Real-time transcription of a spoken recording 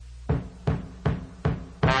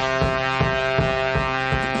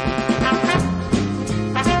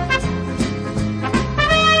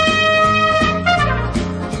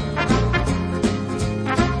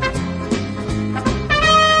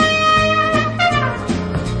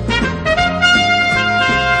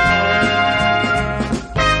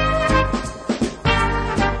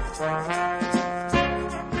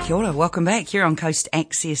welcome back here on Coast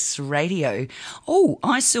Access Radio. Oh,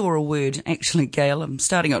 I saw a word, actually, Gail, I'm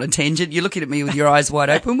starting on a tangent. You're looking at me with your eyes wide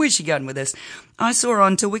open. Where's she going with this? I saw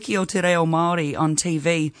on Te Wiki o Te Reo Māori on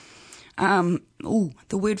TV,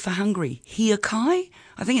 the word for hungry, hiakai.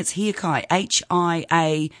 I think it's hiakai,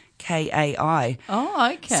 Hiakai.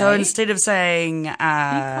 Oh, okay. So instead of saying,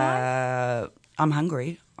 I'm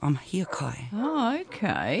hungry, I'm hiakai. Oh,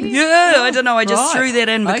 okay. Yeah, I don't know. I just threw that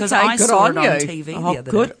in because I saw it on TV the other day.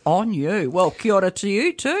 Good on you. Well, kia ora to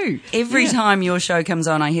you too. Every time your show comes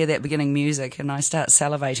on, I hear that beginning music and I start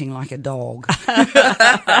salivating like a dog.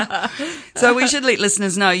 So we should let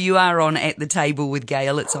listeners know you are on At the Table with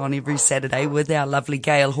Gail. It's on every Saturday with our lovely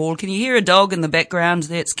Gail Hall. Can you hear a dog in the background?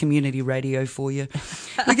 That's community radio for you.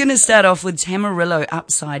 We're going to start off with Tamarillo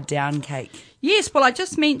upside down cake. Yes, well, I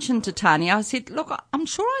just mentioned to Tanya, I said, look, I'm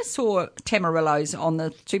sure I saw Tamarillos on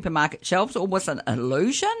the supermarket shelves, or was an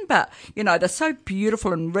illusion, but, you know, they're so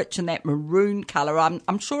beautiful and rich in that maroon colour.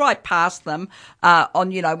 I'm sure I passed them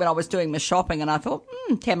on, you know, when I was doing my shopping, and I thought,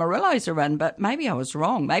 Tamarillos are in, but maybe I was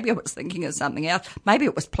wrong. Maybe I was thinking of something else. Maybe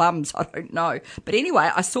it was plums, I don't know. But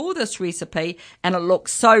anyway, I saw this recipe, and it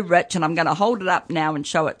looks so rich, and I'm going to hold it up now and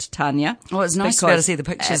show it to Tanya. Oh, it's nice to be able to see the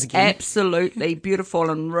pictures again. Absolutely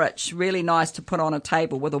beautiful and rich, really nice to put on a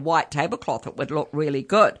table with a white tablecloth. It would look really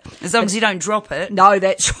good. As long as you don't drop it. No,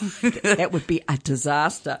 that would be a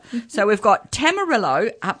disaster. So we've got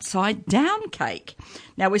Tamarillo upside down cake.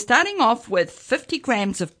 Now we're starting off with 50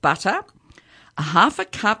 grams of butter, a half a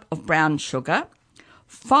cup of brown sugar,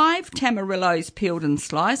 5 tamarillos peeled and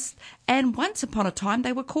sliced, and once upon a time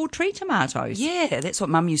they were called tree tomatoes. Yeah, that's what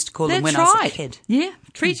Mum used to call them when I was a kid. Yeah,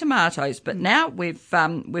 tree tomatoes. But now we've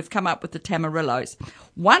come up with the tamarillos.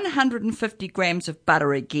 150 grams of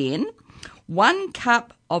butter again, 1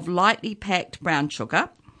 cup of lightly packed brown sugar,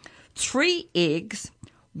 3 eggs,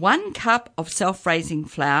 1 cup of self-raising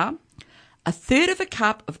flour, 1/3 of a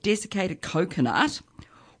cup of desiccated coconut,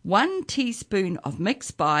 1 teaspoon of mixed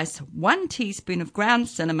spice, 1 teaspoon of ground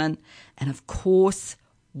cinnamon, and of course,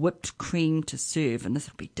 whipped cream to serve. And this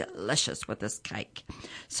will be delicious with this cake.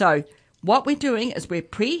 So what we're doing is we're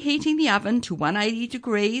preheating the oven to 180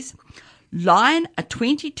 degrees, line a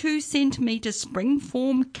 22 centimetre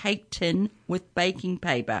springform cake tin with baking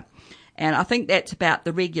paper. And I think that's about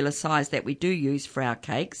the regular size that we do use for our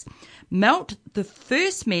cakes. Melt the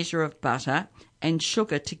first measure of butter and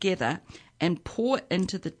sugar together and pour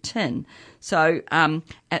into the tin. So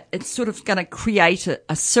it's sort of going to create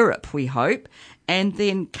a syrup, we hope, and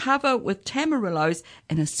then cover with tamarillos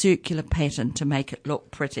in a circular pattern to make it look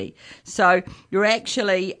pretty. So you're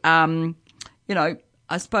actually, I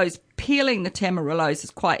suppose peeling the tamarillos is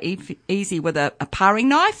quite easy with a paring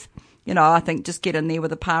knife. You know, I think just get in there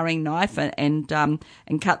with a paring knife and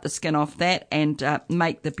cut the skin off that and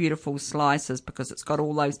make the beautiful slices, because it's got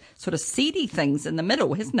all those sort of seedy things in the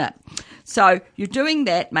middle, isn't it? So you're doing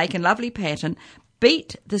that, make a lovely pattern.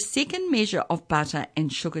 Beat the second measure of butter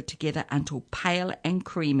and sugar together until pale and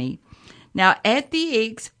creamy. Now add the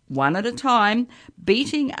eggs one at a time,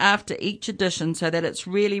 beating after each addition so that it's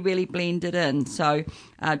really, really blended in. So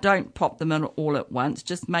don't pop them in all at once.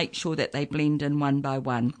 Just make sure that they blend in one by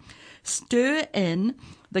one. Stir in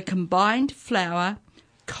the combined flour,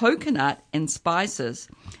 coconut and spices,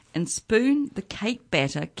 and spoon the cake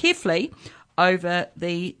batter carefully over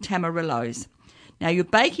the tamarillos. Now you're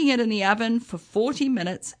baking it in the oven for 40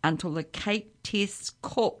 minutes until the cake tests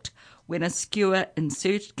cooked, when a skewer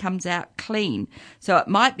inserted comes out clean. So it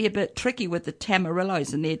might be a bit tricky with the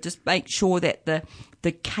tamarillos in there. Just make sure that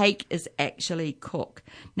the cake is actually cooked.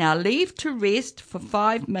 Now leave to rest for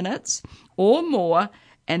 5 minutes or more,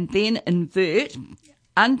 and then invert.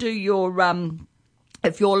 Undo your,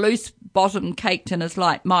 if your loose bottom cake tin is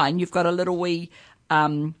like mine, you've got a little wee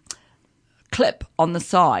clip on the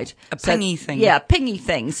side. A pingy thing. Yeah, a pingy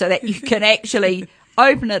thing, so that you can actually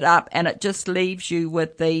open it up, and it just leaves you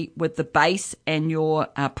with the base and your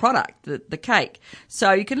product, the cake.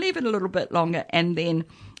 So you can leave it a little bit longer, and then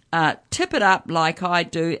tip it up like I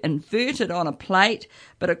do, invert it on a plate,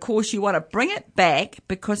 but of course you want to bring it back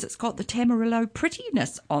because it's got the tamarillo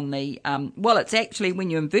prettiness on the, it's actually when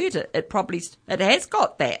you invert it, it has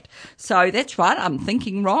got that. So that's right, I'm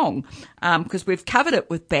thinking wrong, because we've covered it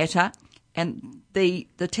with batter and the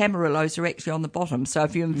tamarillos are actually on the bottom. So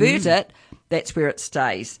if you invert it, that's where it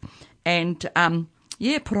stays. And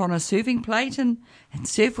put on a serving plate and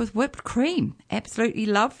serve with whipped cream. Absolutely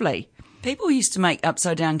lovely. People used to make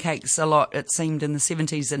upside down cakes a lot, it seemed, in the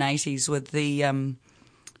 70s and 80s with the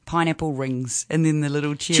pineapple rings and then the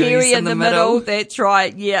little cherries Cherry in the middle. That's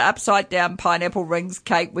right. Yeah, upside down pineapple rings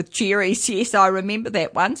cake with cherries. Yes, I remember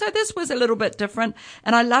that one. So this was a little bit different,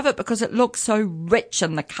 and I love it because it looks so rich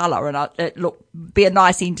in the colour, and it be a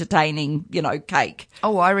nice, entertaining, cake.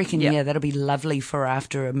 Oh, I reckon, yeah, that'll be lovely for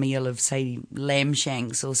after a meal of, say, lamb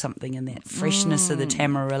shanks or something, and that freshness of the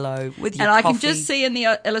Tamarillo with your And I coffee. can just see in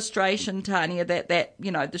the illustration, Tanya, that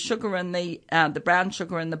the sugar and the brown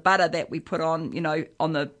sugar and the butter that we put on,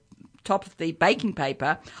 on the top of the baking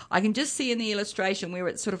paper, I can just see in the illustration where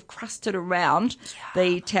it's sort of crusted around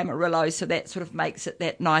the Tamarillo, so that sort of makes it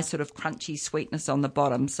that nice sort of crunchy sweetness on the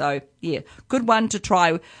bottom. So, yeah, good one to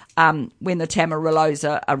try when the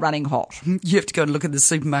Tamarillos are running hot. You have to go and look at the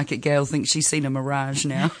supermarket. Gail thinks she's seen a mirage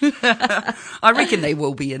now. I reckon they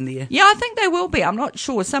will be in there. Yeah, I think they will be. I'm not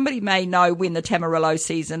sure. Somebody may know when the Tamarillo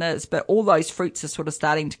season is, but all those fruits are sort of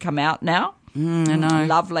starting to come out now. I know.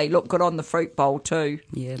 Lovely. Look good on the fruit bowl too.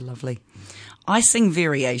 Yeah, lovely. Icing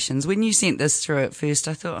variations. When you sent this through at first,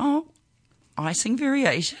 I thought, oh, icing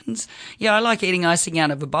variations. Yeah, I like eating icing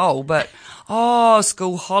out of a bowl, but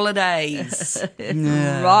school holidays.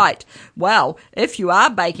 Yeah. Right. Well, if you are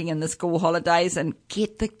baking in the school holidays, and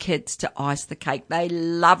get the kids to ice the cake, they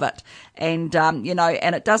love it. And,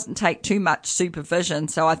 and it doesn't take too much supervision.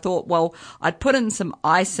 So I thought, well, I'd put in some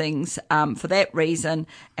icings for that reason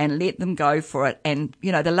and let them go for it. And,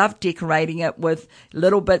 they love decorating it with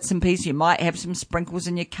little bits and pieces. You might have some sprinkles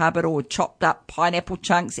in your cupboard or chopped up pineapple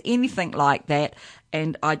chunks, anything like that.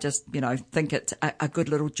 And I just, think it's a good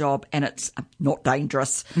little job, and it's not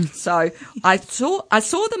dangerous. So I saw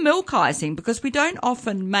the milk icing, because we don't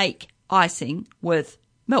often make icing with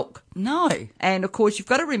milk. No. And of course, you've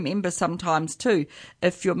got to remember sometimes too,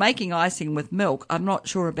 if you're making icing with milk, I'm not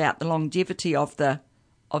sure about the longevity of the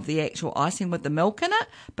actual icing with the milk in it.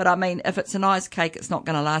 But I mean, if it's an ice cake, it's not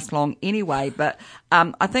going to last long anyway. But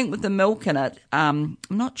I think with the milk in it, I'm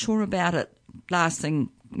not sure about it lasting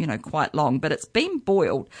quite long, but it's been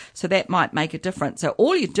boiled, so that might make a difference. So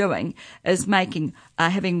all you're doing is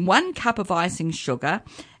having 1 cup of icing sugar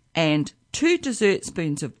and 2 dessert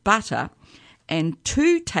spoons of butter and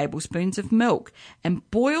 2 tablespoons of milk, and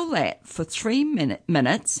boil that for 3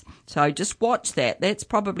 minutes. So just watch that. That's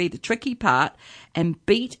probably the tricky part. And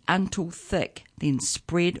beat until thick, then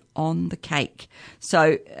spread on the cake.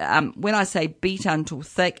 So when I say beat until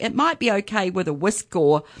thick, it might be okay with a whisk,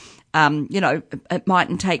 or it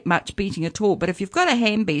mightn't take much beating at all. But if you've got a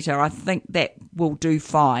hand beater, I think that will do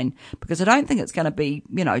fine, because I don't think it's going to be,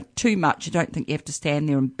 too much. I don't think you have to stand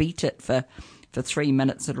there and beat it for 3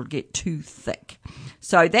 minutes. It'll get too thick.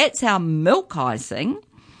 So that's our milk icing.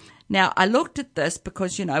 Now, I looked at this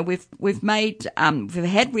because, we've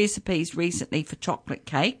had recipes recently for chocolate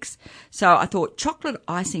cakes. So I thought chocolate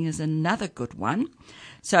icing is another good one.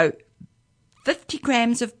 So 50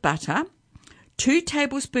 grams of butter, 2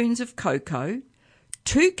 tablespoons of cocoa,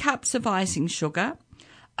 2 cups of icing sugar,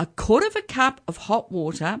 1/4 cup of hot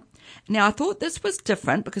water. Now, I thought this was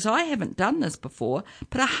different because I haven't done this before,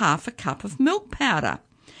 but 1/2 cup of milk powder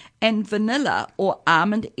and vanilla or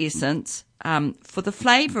almond essence for the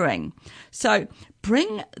flavouring. So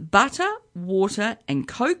bring butter, water and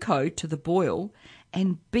cocoa to the boil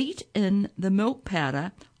and beat in the milk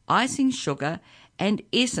powder, icing sugar and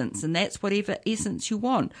essence, and that's whatever essence you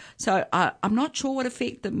want. So I'm not sure what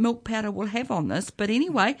effect the milk powder will have on this, but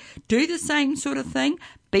anyway, do the same sort of thing.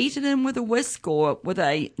 Beat it in with a whisk or with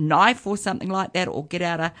a knife or something like that, or get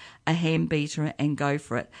out a hand beater and go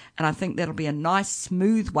for it. And I think that'll be a nice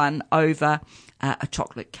smooth one over a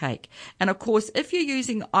chocolate cake. And of course, if you're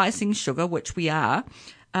using icing sugar, which we are,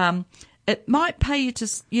 it might pay you to,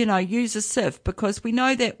 use a sieve, because we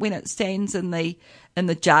know that when it stands in the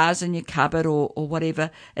jars in your cupboard or whatever,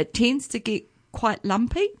 it tends to get quite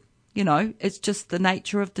lumpy. It's just the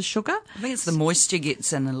nature of the sugar. I think it's the moisture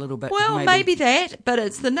gets in a little bit. Well, maybe that, but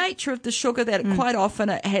it's the nature of the sugar that quite often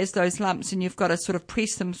it has those lumps, and you've got to sort of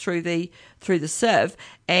press them through the sieve.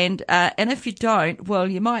 And if you don't, well,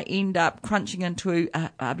 you might end up crunching into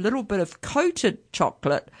a little bit of coated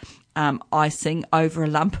chocolate icing over a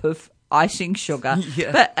lump of icing sugar.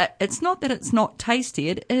 Yeah. But it's not that it's not tasty,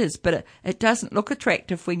 it is, but it doesn't look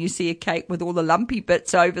attractive when you see a cake with all the lumpy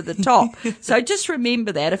bits over the top. So just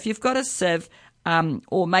remember that if you've got a sieve,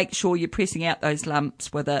 or make sure you're pressing out those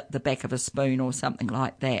lumps with the back of a spoon or something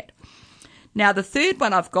like that. Now the third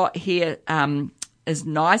one I've got here is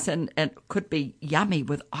nice and could be yummy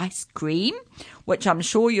with ice cream, which I'm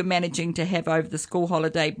sure you're managing to have over the school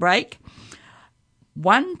holiday break.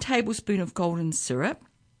 1 tablespoon of golden syrup,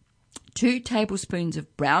 2 tablespoons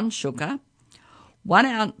of brown sugar, 1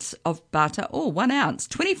 ounce of butter, 1 ounce,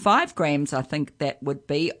 25 grams I think that would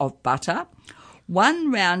be of butter,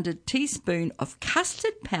 1 rounded teaspoon of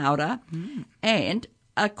custard powder, and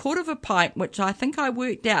a quarter of a pint, which I think I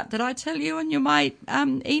worked out. Did I tell you in my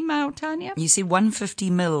email, Tanya? You said 150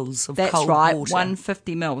 mils of That's cold right, water.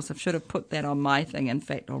 150 mils. I should have put that on my thing. In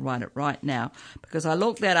fact, I'll write it right now because I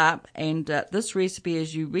looked that up, and this recipe,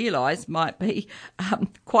 as you realise, might be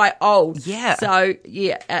quite old. Yeah. So,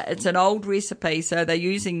 it's an old recipe, so they're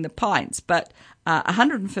using the pints, but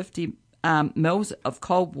 150 mils of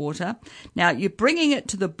cold water. Now, you're bringing it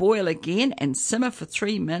to the boil again and simmer for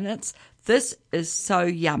 3 minutes. This is so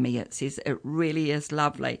yummy, it says. It really is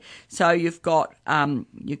lovely. So you've got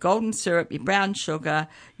your golden syrup, your brown sugar,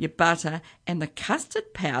 your butter, and the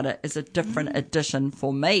custard powder is a different addition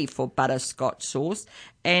for me for butterscotch sauce,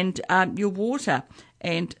 and your water.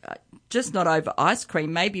 And just not over ice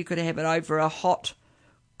cream. Maybe you could have it over a hot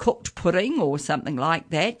cooked pudding or something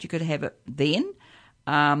like that. You could have it then.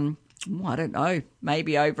 I don't know,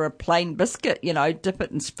 maybe over a plain biscuit, dip it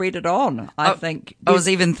and spread it on. I think. I was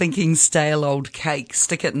even thinking stale old cake,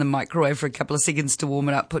 stick it in the microwave for a couple of seconds to warm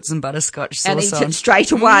it up, put some butterscotch sauce on. And eat it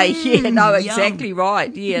straight away. Yum. Exactly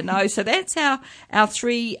right. So that's our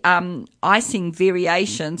 3 icing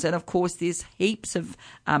variations. And, of course, there's heaps of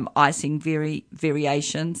icing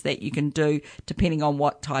variations that you can do depending on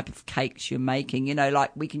what type of cakes you're making.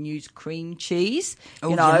 Like we can use cream cheese,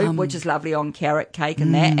 which is lovely on carrot cake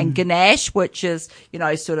and that, and ganache, which is,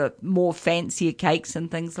 sort of more fancier cakes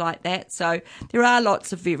and things like that. So there are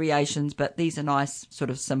lots of variations, but these are nice, sort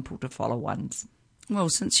of simple to follow ones. Well,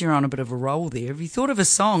 since you're on a bit of a roll there, have you thought of a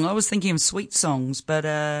song? I was thinking of sweet songs, but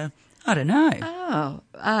I don't know. Oh,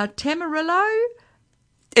 Tamarillo?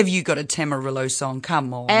 Have you got a Tamarillo song?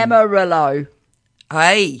 Come on. Amarillo.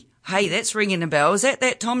 Hey, that's ringing a bell. Is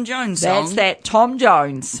that Tom Jones song? That's that Tom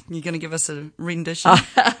Jones. You're going to give us a rendition?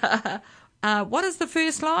 What is the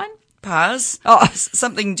first line? Pass. Oh,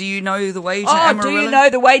 something. Do you know the way to Amarillo? Do you know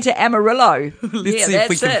the way to Amarillo? Let's see if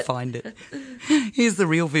we can find it. Here's the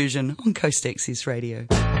real version on Coast Access Radio.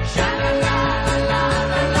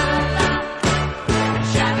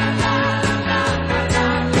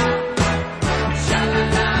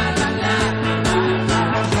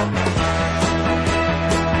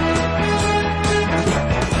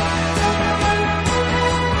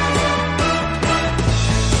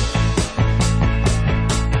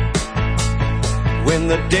 When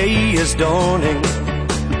the day is dawning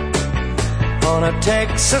on a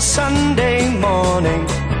Texas Sunday morning,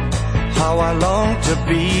 how I long to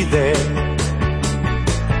be there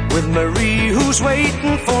with Marie who's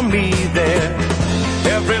waiting for me there.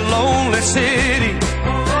 Every lonely city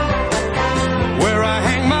where I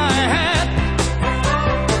hang my hat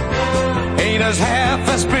ain't as half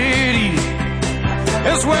as pretty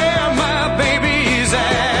as where my baby's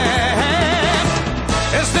at.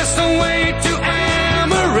 Is this the way to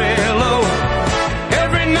Amarillo?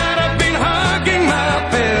 Every night I've been hugging my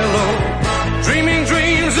pillow, dreaming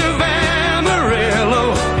dreams of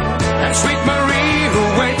Amarillo and sweet Marie who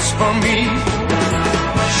waits for me.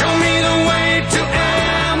 Show me the way to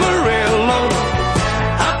Amarillo.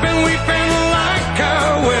 I've been weeping like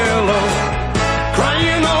a willow,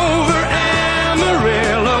 crying over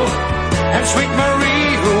Amarillo and sweet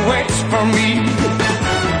Marie who waits for me.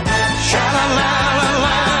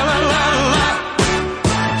 Sha-la-la-la-la-la-la-la,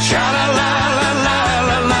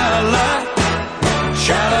 sha-la-la-la-la-la-la,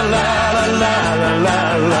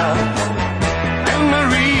 sha-la-la-la-la-la-la, and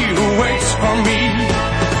Marie who waits for me.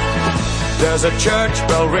 There's a church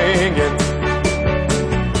bell ringing,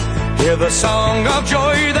 hear the song of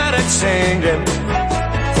joy that it's singing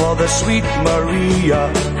for the sweet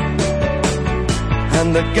Maria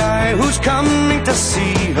and the guy who's coming to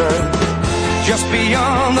see her. Just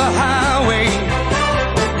beyond the highway,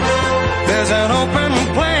 there's an open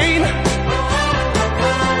plain,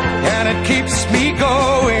 and it keeps me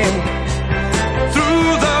going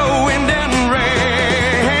through the wind and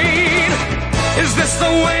rain. Is this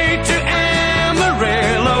the way to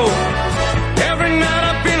Amarillo? Every night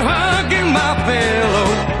I've been hugging my pillow,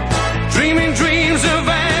 dreaming dreams of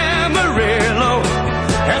Amarillo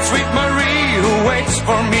and sweet Marie who waits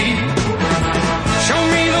for me. Show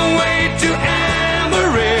me the way to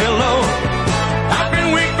Amarillo. I've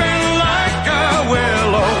been weeping like a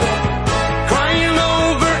willow, crying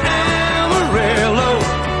over Amarillo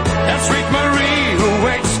and sweet Marie who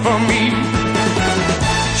waits for me.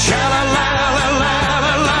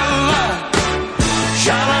 Sha-la-la-la-la-la-la,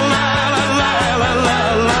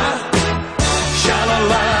 sha-la-la-la-la-la-la,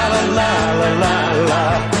 sha-la-la-la-la-la-la,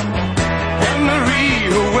 and Marie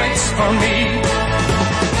who waits for me.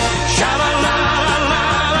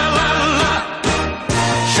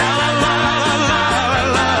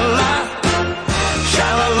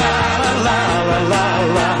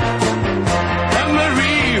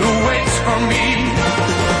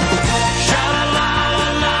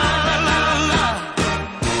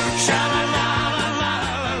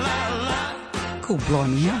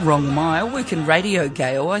 Blimey, how wrong am I? I work in radio,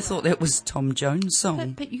 Gail. I thought that was Tom Jones'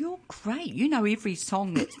 song. But you're great. You know every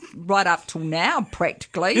song that's right up till now,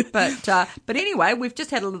 practically. But anyway, we've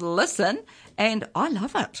just had a little listen, and I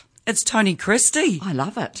love it. It's Tony Christie. I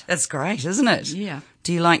love it. That's great, isn't it? Yeah.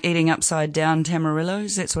 Do you like eating upside down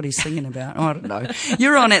tamarillos? That's what he's singing about. I don't know.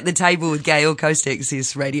 You're on At the Table with Gail, Coast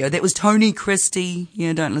Access Radio. That was Tony Christie.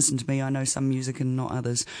 Yeah, don't listen to me. I know some music and not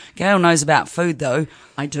others. Gail knows about food, though.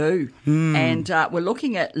 I do. And we're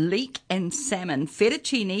looking at leek and salmon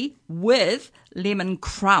fettuccine with lemon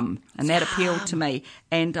crumb, and that appealed to me.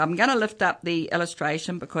 And I'm going to lift up the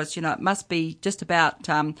illustration because, it must be just about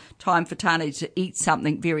time for Tanya to eat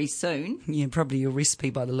something very soon. Yeah, probably your recipe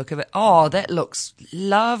by the look of it. Oh, that looks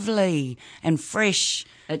lovely and fresh.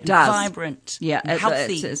 It does. Vibrant. Yeah, and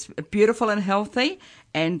healthy. It's beautiful and healthy.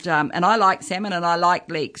 And I like salmon and I like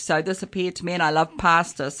leek. So this appeared to me, and I love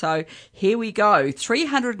pasta. So here we go.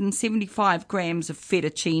 375 grams of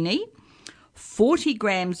fettuccine, 40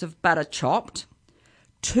 grams of butter chopped,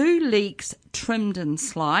 2 leeks trimmed and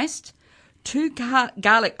sliced, 2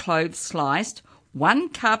 garlic cloves sliced, 1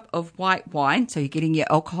 cup of white wine, so you're getting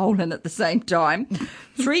your alcohol in at the same time,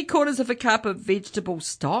 3/4 of a cup of vegetable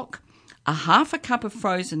stock, 1/2 cup of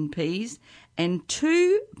frozen peas, and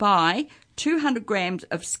 200 grams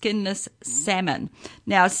of skinless salmon.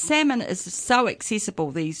 Now, salmon is so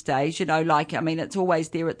accessible these days, it's always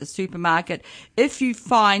there at the supermarket. If you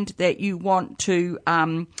find that you want to,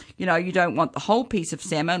 you don't want the whole piece of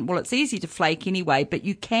salmon, well, it's easy to flake anyway, but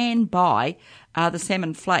you can buy the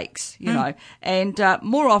salmon flakes, and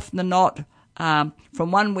more often than not,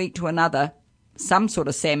 from one week to another, some sort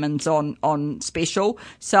of salmon's on special.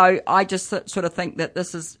 So I just sort of think that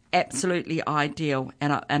this is absolutely ideal,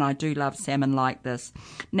 and I do love salmon like this.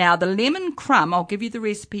 Now, the lemon crumb, I'll give you the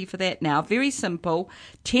recipe for that now. Very simple.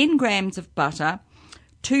 10 grams of butter,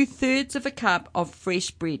 2/3 of a cup of fresh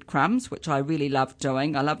breadcrumbs, which I really love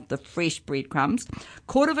doing. I love the fresh breadcrumbs.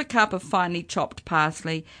 1/4 of a cup of finely chopped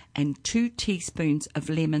parsley, and 2 teaspoons of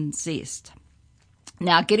lemon zest.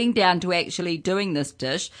 Now, getting down to actually doing this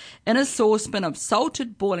dish, in a saucepan of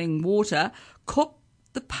salted boiling water, cook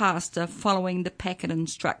the pasta following the packet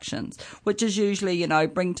instructions, which is usually,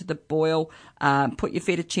 bring to the boil, put your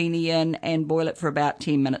fettuccine in and boil it for about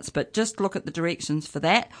 10 minutes. But just look at the directions for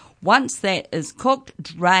that. Once that is cooked,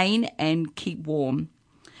 drain and keep warm.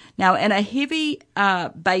 Now, in a heavy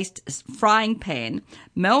based frying pan,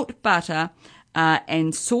 melt butter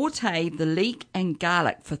and saute the leek and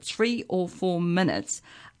garlic for 3 or 4 minutes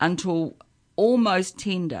until almost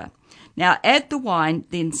tender. Now add the wine,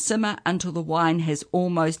 then simmer until the wine has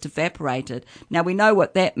almost evaporated. Now we know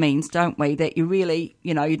what that means, don't we? That you really,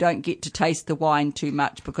 you don't get to taste the wine too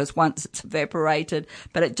much because once it's evaporated,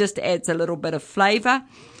 but it just adds a little bit of flavour.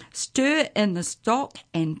 Stir in the stock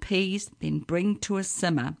and peas, then bring to a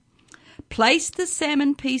simmer. Place the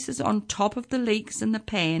salmon pieces on top of the leeks in the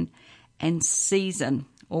pan and season.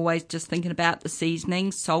 Always just thinking about the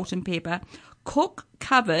seasoning, salt and pepper. Cook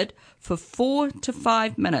covered for 4 to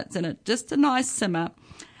 5 minutes in just a nice simmer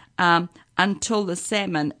until the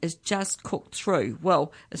salmon is just cooked through.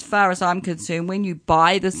 Well, as far as I'm concerned, when you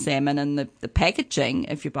buy the salmon in the packaging,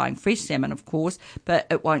 if you're buying fresh salmon, of course, but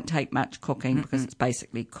it won't take much cooking because it's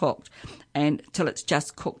basically cooked, and till it's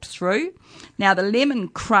just cooked through. Now, the lemon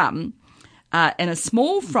crumb, in a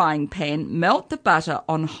small frying pan, melt the butter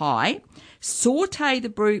on high. Saute the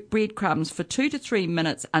breadcrumbs for 2 to 3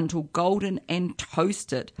 minutes until golden and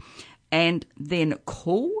toasted, and then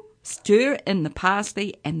cool. Stir in the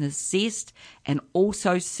parsley and the zest, and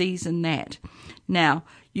also season that. Now,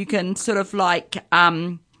 you can sort of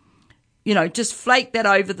just flake that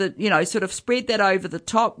over the, sort of spread that over the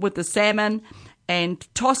top with the salmon and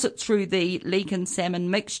toss it through the leek and salmon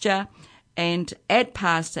mixture, and add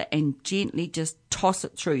pasta and gently just toss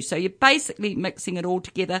it through. So you're basically mixing it all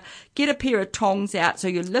together. Get a pair of tongs out so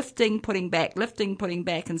you're lifting, putting back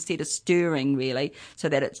instead of stirring, really, so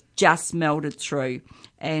that it's just melted through.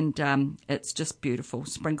 And it's just beautiful.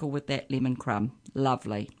 Sprinkle with that lemon crumb.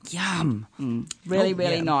 Lovely. Yum. Really,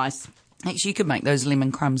 really nice. Actually, you could make those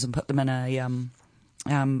lemon crumbs and put them in a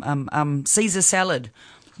Caesar salad.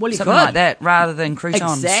 Well, you something could. like that, rather than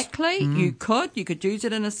croutons. Exactly. You could use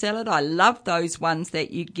it in a salad. I love those ones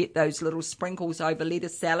that you get those little sprinkles over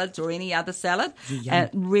lettuce salads or any other salad.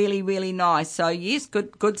 Really, really nice. So yes,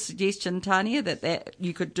 good suggestion, Tanya, that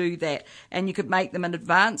you could do that, and you could make them in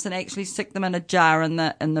advance and actually stick them in a jar in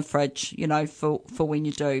the fridge, for when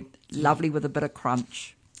you do. Lovely with a bit of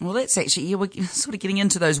crunch. Well, that's actually, we're sort of getting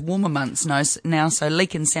into those warmer months now, so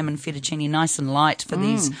leek and salmon fettuccine nice and light for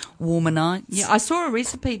these warmer nights. Yeah, I saw a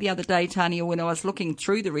recipe the other day, Tanya, when I was looking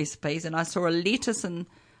through the recipes, and I saw a lettuce and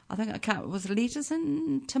was lettuce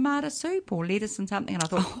and tomato soup or lettuce and something. And I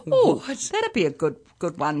thought, what? that'd be a good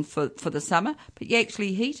one for the summer. But you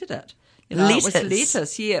actually heated it. You know, Lettuce. It was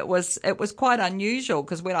lettuce. Yeah, it was quite unusual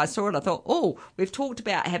because when I saw it, I thought, we've talked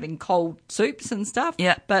about having cold soups and stuff.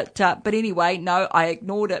 Yeah. But anyway, no, I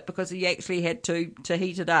ignored it because you actually had to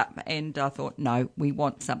heat it up, and I thought, no, we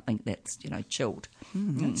want something that's chilled.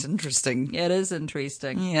 That's interesting. Yeah, it is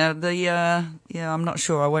interesting. Yeah, I'm not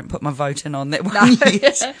sure. I won't put my vote in on that one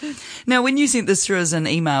yet. Now, when you sent this through as an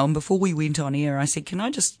email, and before we went on air, I said, can I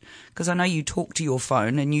just, because I know you talk to your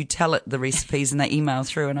phone and you tell it the recipes and they email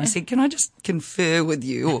through, and I said, can I just confer with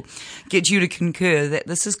you or get you to concur that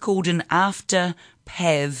this is called an after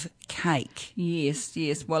pav cake? Yes.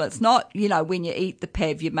 Well, it's not, when you eat the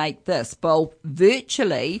pav, you make this. Well,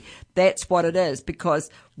 virtually, that's what it is,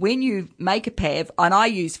 because when you make a pav, and I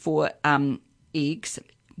use 4 eggs,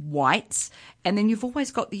 whites, and then you've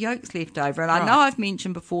always got the yolks left over. And I know I've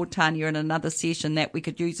mentioned before, Tanya, in another session that we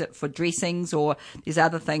could use it for dressings or there's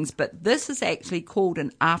other things, but this is actually called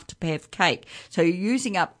an after pav cake. So you're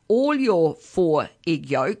using up all your 4 egg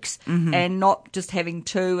yolks and not just having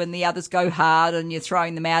 2 and the others go hard and you're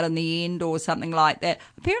throwing them out in the end or something like that.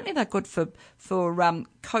 Apparently they're good for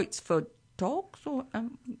coats for dogs, or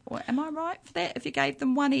am I right for that? If you gave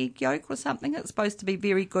them 1 egg yolk or something, it's supposed to be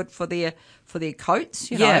very good for their coats.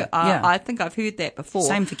 Yeah. I think I've heard that before.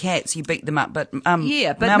 Same for cats, you beat them up, but but not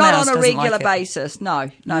Mouse on a doesn't regular like it. basis. No,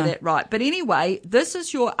 that's right. But anyway, this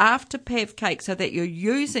is your after pav cake, so that you're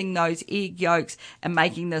using those egg yolks and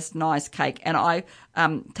making this nice cake. And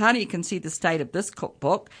Tanya can see the state of this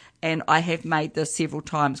cookbook. And I have made this several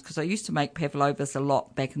times because I used to make pavlovas a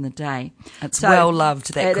lot back in the day. It's well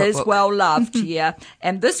loved, that cookbook. It is well loved, yeah.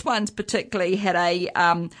 And this one's particularly had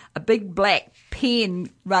a big black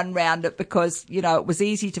pen run round it because, it was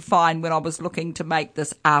easy to find when I was looking to make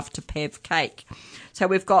this after pav cake. So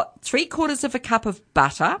we've got 3/4 cup of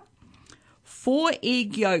butter, 4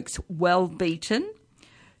 egg yolks well beaten,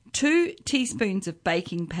 2 teaspoons of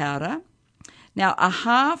baking powder. Now,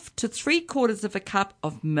 1/2 to 3/4 cup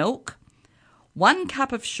of milk, 1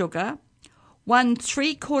 cup of sugar, 1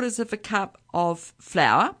 3/4 cup of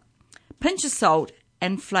flour, pinch of salt,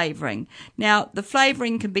 and flavouring. Now, the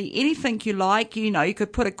flavouring can be anything you like. You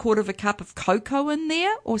could put 1/4 cup of cocoa in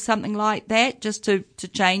there or something like that just to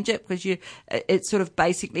change it, because it's sort of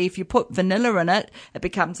basically, if you put vanilla in it, it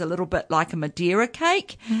becomes a little bit like a Madeira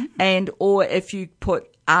cake. Or if you put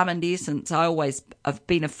almond essence, I've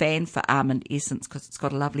been a fan for almond essence because it's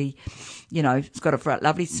got a lovely, it's got a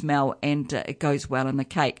lovely smell and it goes well in the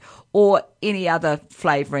cake, or any other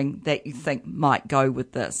flavouring that you think might go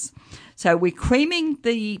with this. So we're creaming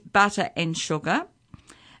the butter and sugar,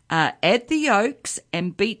 add the yolks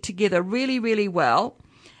and beat together really, really well.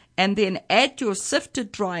 And then add your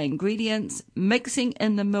sifted dry ingredients, mixing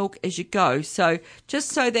in the milk as you go. So just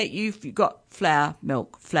so that you've got flour,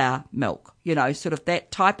 milk, sort of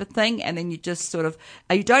that type of thing. And then you just sort of,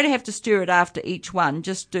 you don't have to stir it after each one.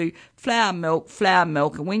 Just do flour, milk.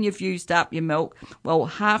 And when you've used up your milk,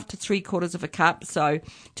 1/2 to 3/4 cup. So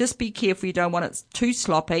just be careful. You don't want it too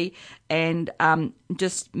sloppy, and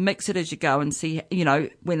just mix it as you go and see,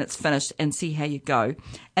 when it's finished, and see how you go.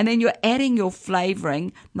 And then you're adding your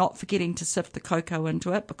flavouring, not forgetting to sift the cocoa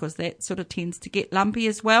into it, because that sort of tends to get lumpy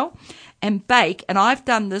as well. And bake, and I've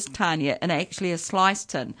done this, Tanya, in actually a slice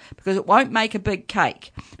tin, because it won't make a big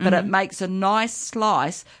cake, but it makes a nice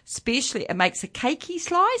slice, especially it makes a cakey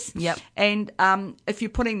slice. Yep. And if you're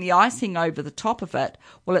putting the icing over the top of it,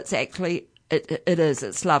 it's actually...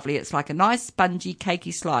 It's lovely. It's like a nice spongy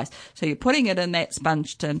cakey slice. So you're putting it in that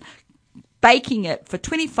sponge tin, baking it for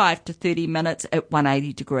 25 to 30 minutes at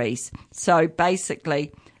 180 degrees. So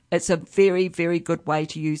basically, it's a very, very good way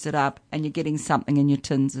to use it up, and you're getting something in your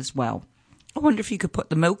tins as well. I wonder if you could put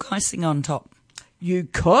the milk icing on top. You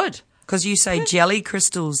could. Because you say jelly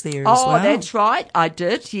crystals there as well. Oh, that's right. I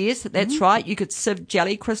did. Yes, that's right. You could sieve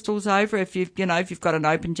jelly crystals over if you've got an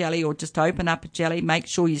open jelly, or just open up a jelly. Make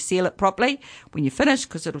sure you seal it properly when you finish,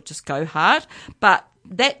 because it'll just go hard. But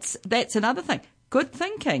that's another thing. Good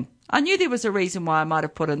thinking. I knew there was a reason why I might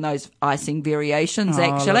have put in those icing variations,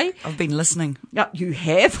 actually. Look, I've been listening. No, you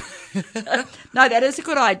have? No, that is a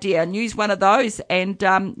good idea. And use one of those, and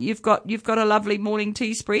you've got a lovely morning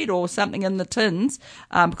tea spread or something in the tins,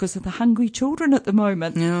 because of the hungry children at the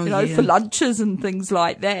moment, for lunches and things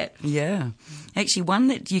like that. Yeah. Actually, one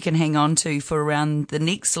that you can hang on to for around the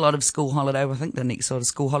next lot of school holiday, I think the next lot of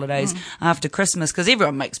school holidays after Christmas, because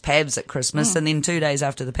everyone makes pavs at Christmas, and then 2 days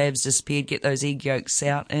after the pavs disappeared, get those egg yolks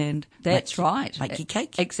out and that's right. Make your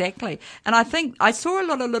cake. Exactly. And I think I saw a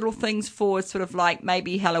lot of little things for sort of like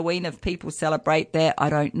maybe Halloween Halloween, if people celebrate that, I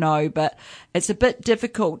don't know, but it's a bit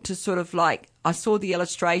difficult to sort of like, I saw the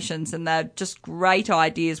illustrations and they're just great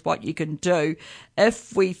ideas what you can do.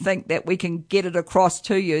 If we think that we can get it across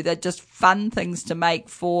to you, they're just fun things to make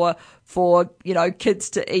for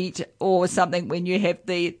kids to eat or something when you have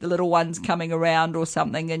the little ones coming around or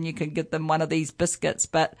something, and you can give them one of these biscuits.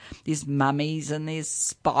 But there's mummies and there's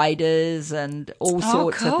spiders and all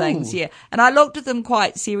sorts of things. Yeah. And I looked at them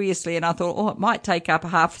quite seriously and I thought, it might take up a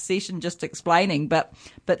half a session just explaining, but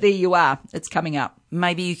there you are. It's coming up.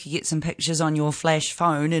 Maybe you could get some pictures on your flash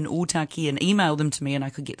phone in Otaki and email them to me, and I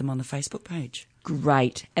could get them on the Facebook page.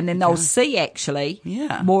 Great. And then they'll see actually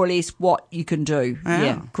more or less what you can do.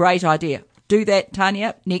 Yeah. Great idea. Do that,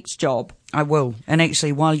 Tanya. Next job. I will. And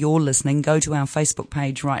actually, while you're listening, go to our Facebook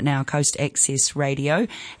page right now, Coast Access Radio,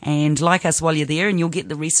 and like us while you're there, and you'll get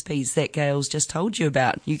the recipes that Gail's just told you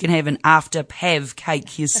about. You can have an after-pav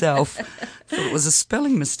cake yourself. Thought it was a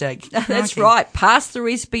spelling mistake. That's right. Pass the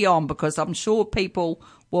recipe on, because I'm sure people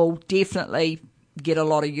will definitely get a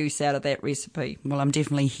lot of use out of that recipe. Well, I'm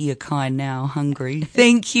definitely here kind now, hungry.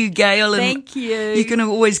 Thank you, Gail. Thank you. You can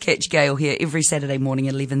always catch Gail here every Saturday morning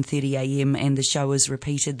at 11:30am, and the show is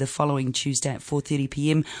repeated the following Tuesday at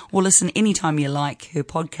 4:30pm, or listen anytime you like. Her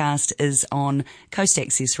podcast is on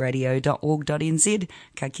coastaccessradio.org.nz.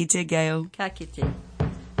 Ka kite, Gail. Ka kite.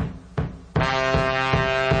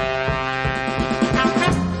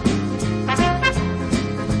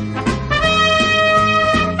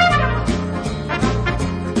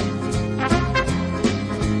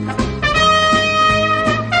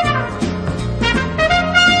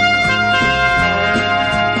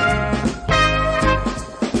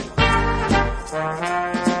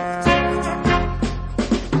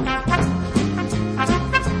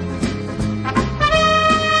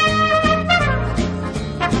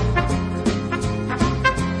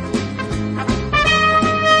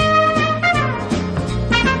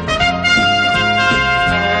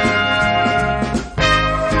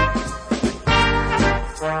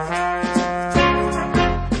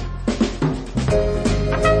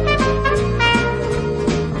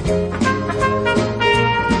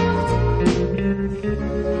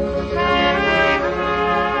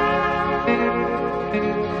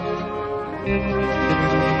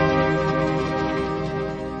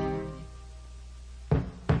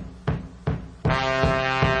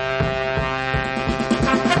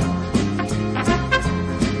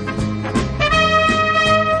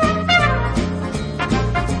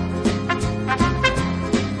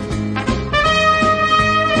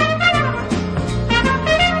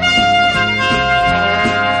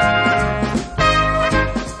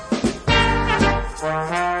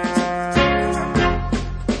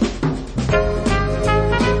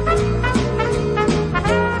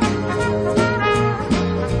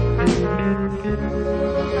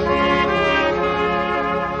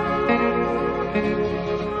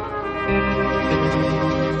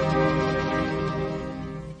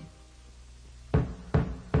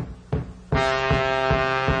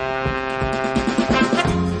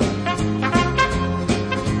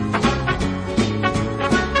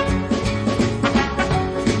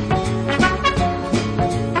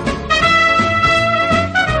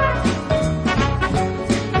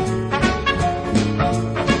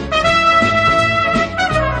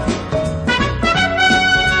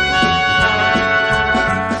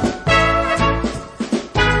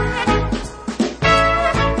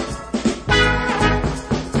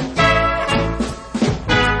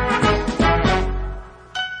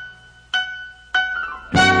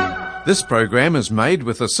 This program is made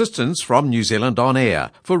with assistance from New Zealand On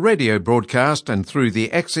Air for radio broadcast and through the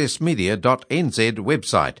accessmedia.nz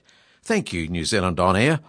website. Thank you, New Zealand On Air.